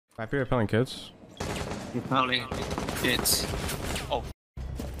Happy repelling kids. Repelling kids. Oh,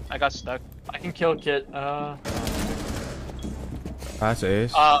 I got stuck. I can kill Kit. That's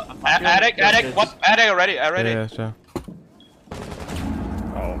ace. Attic, what? Attic already. Yeah, sure.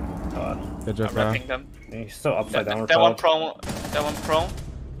 Oh god. Kids I'm repel. ripping them. He's still upside down. That one prone. That one prone.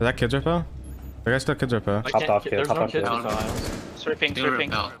 Is that kids repel? I guess still kids repel. Top off kid. There's Top no off kid. kids with files. Sweeping.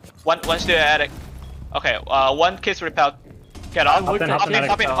 Repel. One still attic. Okay, one kid's repelled. Get up. Hop in,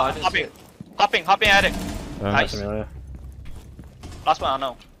 Hopping attic. Nice. Nice. Last one, I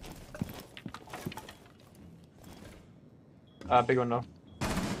don't know. Big one, no.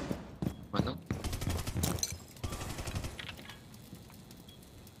 Bueno.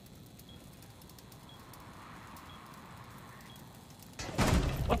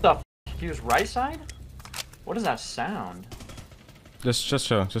 What the f? He was right side? What is that sound? Just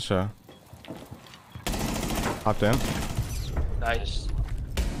show. Hopped in. Nice.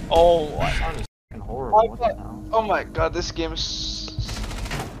 Oh, That sound is fucking horrible. What the hell? oh my god, this game is.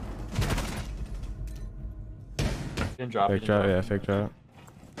 Didn't drop. Fake drop, yeah, fake drop.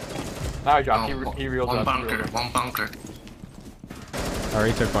 No, he dropped. He reeled one up. bunker. One bunker. I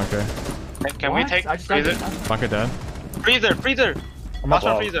already took bunker. Can we take I just freezer? Bunker dead. Freezer. I'm Last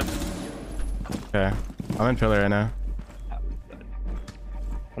one, above. freezer. Okay. I'm in pillar right now.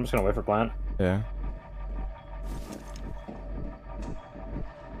 I'm just gonna wait for plant. Yeah.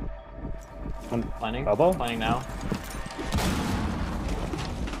 I'm Planning. elbow. Planning now.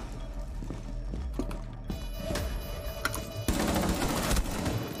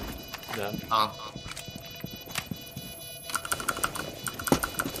 Dead.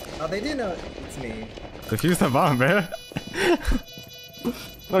 Oh, they do know it's me. Defuse the bomb, man.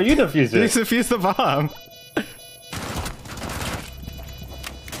 No, you defused it. Defuse the bomb.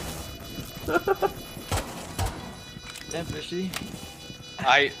 Damn fishy.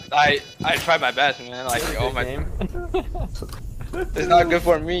 I tried my best, man. Like, oh my, Game. it's not good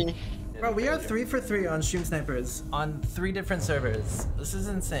for me. Bro, we are 3 for 3 on Stream Snipers on 3 different servers. This is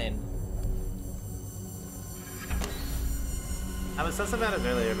insane. I was sus about it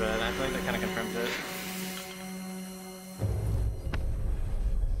earlier, but I feel like that kind of confirms it.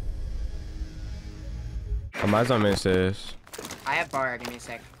 Oh, mine's on main stairs. I have bar, give me a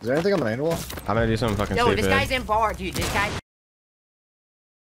sec. Is there anything on the main wall? I'm gonna do something fucking Yo, stupid. this guy's in bar, dude. This guy.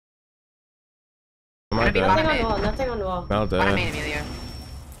 I'm Gonna be dead. bottom Nothing on mid. wall, nothing on wall. Mel Bottom dead. mid, Emilio.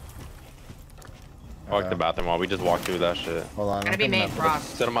 Fuck the bathroom wall. We just walked through that shit. Hold on. Gonna be main,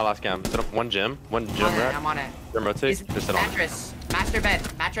 frost. Sit on my last cam. Sit on one gym I'm rack. on it. Gym rotate. He's Just sit on. mattress. Master bed.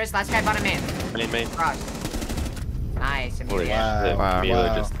 Mattress, last guy bottom mid. Main. Frost. Nice, Holy Emilio. shit. Wow. Emilio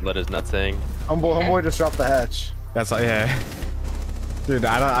Wow. just let his nuts hang. Homeboy just dropped the hatch. That's like, yeah. Dude,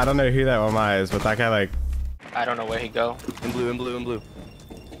 I don't know who that one is, but that guy like. I don't know where he go. In blue.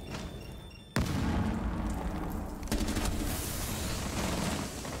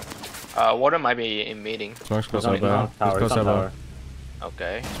 Water might be in meeting. Smoke's close He's on elbow. He's tower. close He's on elbow. tower.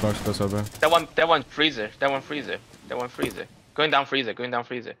 Okay. Smoke's close elbow. That one freezer. Going down freezer.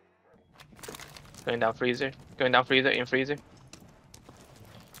 Going down freezer. In freezer.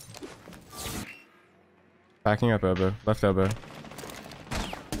 Backing up elbow. Left elbow.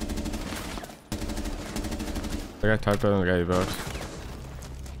 I got typo and I got you both.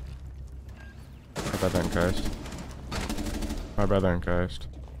 My brother in Christ. My brother in Christ.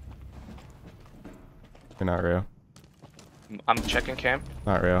 You're not real. I'm checking camp.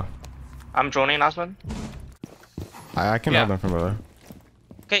 Not real. I'm droning last one. I can hold him from below.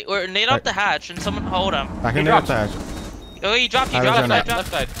 Okay, we're nade off the hatch and someone hold him. I can do it that. Oh, he dropped. Left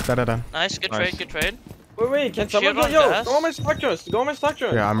side. Da-da-da. Nice, good trade. Wait, can someone someone go- go? yo, Go on my structures. Go on my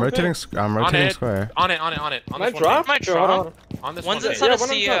structures. Yeah, I'm rotating. I'm rotating square. On it. Can I drop? My trunk. On this One's one. inside of one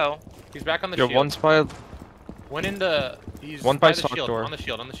on CEO. He's back on the Yo, shield. one's by. One in the. He's One by the stock shield. door. On the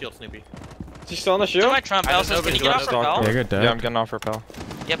shield, Snoopy. Is he still on the It's shield? in my trump. I don't know Elsa, if can you he's get left off stock rappel? Yeah, good dead. Yeah, I'm getting off rappel.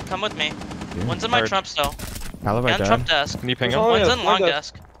 Yep, come with me. Yeah. One's in my Alright. trump still. Alibi And trump dead. desk. Can you ping Oh, him? yeah, One's in long long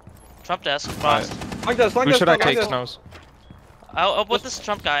desk. Trump desk. Frost. Like this, like Who this. should I like take, this. Snows? I'll put this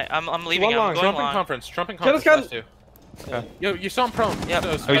trump guy. I'm leaving One him. long. I'm going Trumping long. conference. Trumping Kill this conference. guy. Last two. Yo, you saw him prone. Yep. So,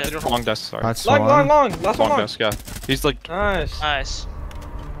 Oh, Yeah. he's long desk, sorry. That's Long. one. Last Long one. desk, yeah. He's like. Nice. Nice.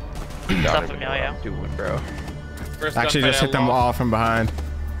 Got Stuff it, Emilio. Do it, bro. First Actually, gunfight just hit at them long. all from behind.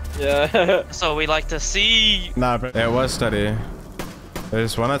 Yeah. So we like to see. Nah, but it was study.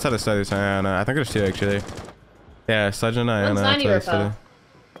 There's one outside of study, Diana. I think there's two actually. Yeah, Sledge and Diana One's 90 outside of study.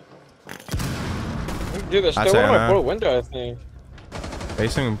 repel. Dude, there's I'd still say one on my no. port window, I think.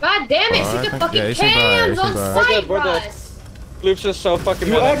 Facing. God damn it, Bar, I see the think. fucking Yeah, he's in bar, cams he's on in bar. site, We're dead. Russ. Loop's just so fucking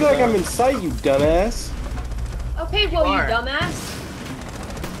You mad act at like me. I'm in sight, you dumbass. Okay, well, you are. dumbass.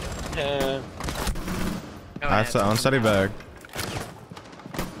 can. That's on study bag.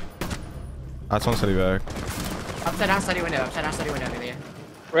 That's on study bag. Upside down study window, Amelia.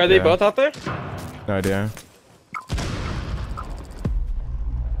 Where are they Yeah. both out there? No idea.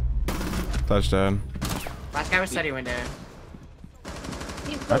 Touchdown. Last guy was study window.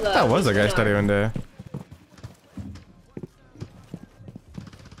 He's I thought below. that was a guy He's study window.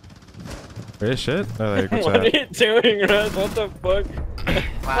 Wait, shit? Oh, like, what's What are that? you doing, Russ? What the fuck?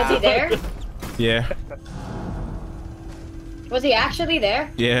 Was he there? Yeah. Was he actually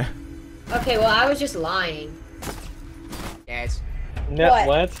there? Yeah. Okay, well, I was just lying. Guys. No,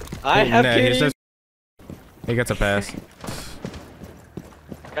 what? I have Nah, he kitties. says he gets a pass.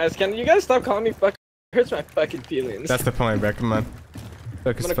 Guys, can you guys stop calling me fuck? It hurts my fucking feelings. That's the point, bro. Come on.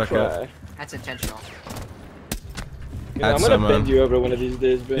 Focus I'm the gonna fuck cry. up. That's intentional. Yeah, I'm That's gonna someone. bend you over one of these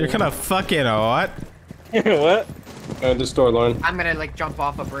days, bro. You're kind of fucking what? What? The store, Lauren. I'm gonna like jump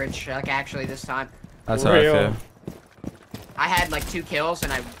off a bridge, like actually this time. That's how I Real. feel. I had like 2 kills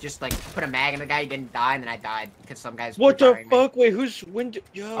and I just like put a mag in the guy, he didn't die, and then I died because some guys What were the firing me. fuck? Wait, who's window?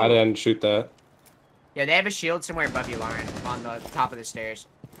 Yo. I didn't shoot that. Yeah, they have a shield somewhere above you, Lauren, on the top of the stairs.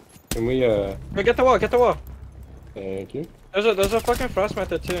 Can we, Wait, get the wall, get the wall. thank you. There's a fucking frost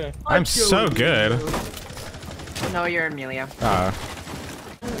method too. I'm so good. No, you're Amelia.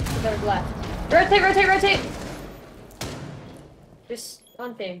 There's left. Rotate, rotate, rotate! Just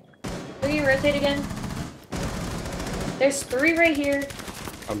one thing. Will you rotate again? There's 3 right here.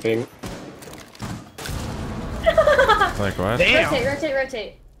 I'm ping. Like what? Rotate, rotate,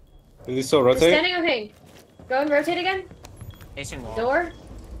 rotate. Is he still You're rotate? standing on ping. Go and rotate again. Facing wall. Door.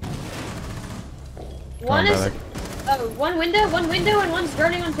 Come One on, is... brother. Oh, one window, and one's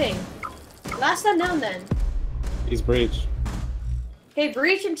running on ping. Last unknown then. He's breach. Okay,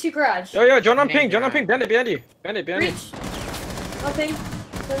 breach and 2 garage. Yo, join on ping, join on ping. Bandit, bandit. Bandit, bandit. Breach. On ping.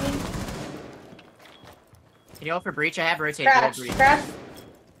 Swinging. Can you hold for breach? I have rotate. Hold Crash, breach. crash.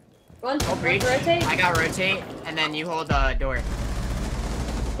 One Breach. rotate. I got rotate, and then you hold door.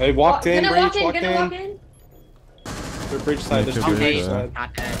 Hey, walked in, Gonna breach, walk in, walked gonna in. walk in. The breach side, there's Two 2 breach breach side. side.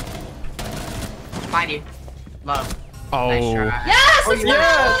 Not dead. Find you. Love. Nice Oh. try. Yes, let's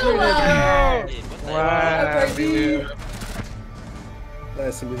yes, go! we did Oh, Wow. baby.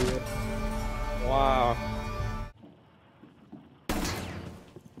 Nice, Amelia. Wow.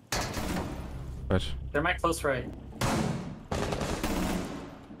 Which? They're my close right.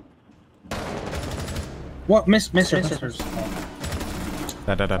 What? Miss.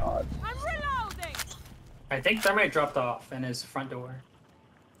 Da, da, da. I think Thermite dropped off in his front door.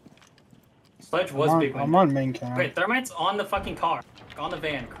 Sledge was big I'm window. on main cam. Wait, Thermite's on the fucking car. On the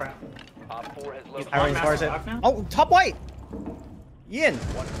van, crap. He's How on many cars Master it- Dock now? Oh, top white. Ian.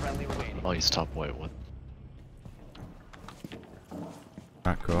 Oh, he's top white. What?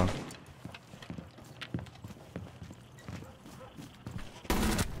 Not cool.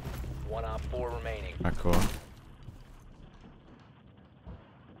 One op 4 remaining. Not cool.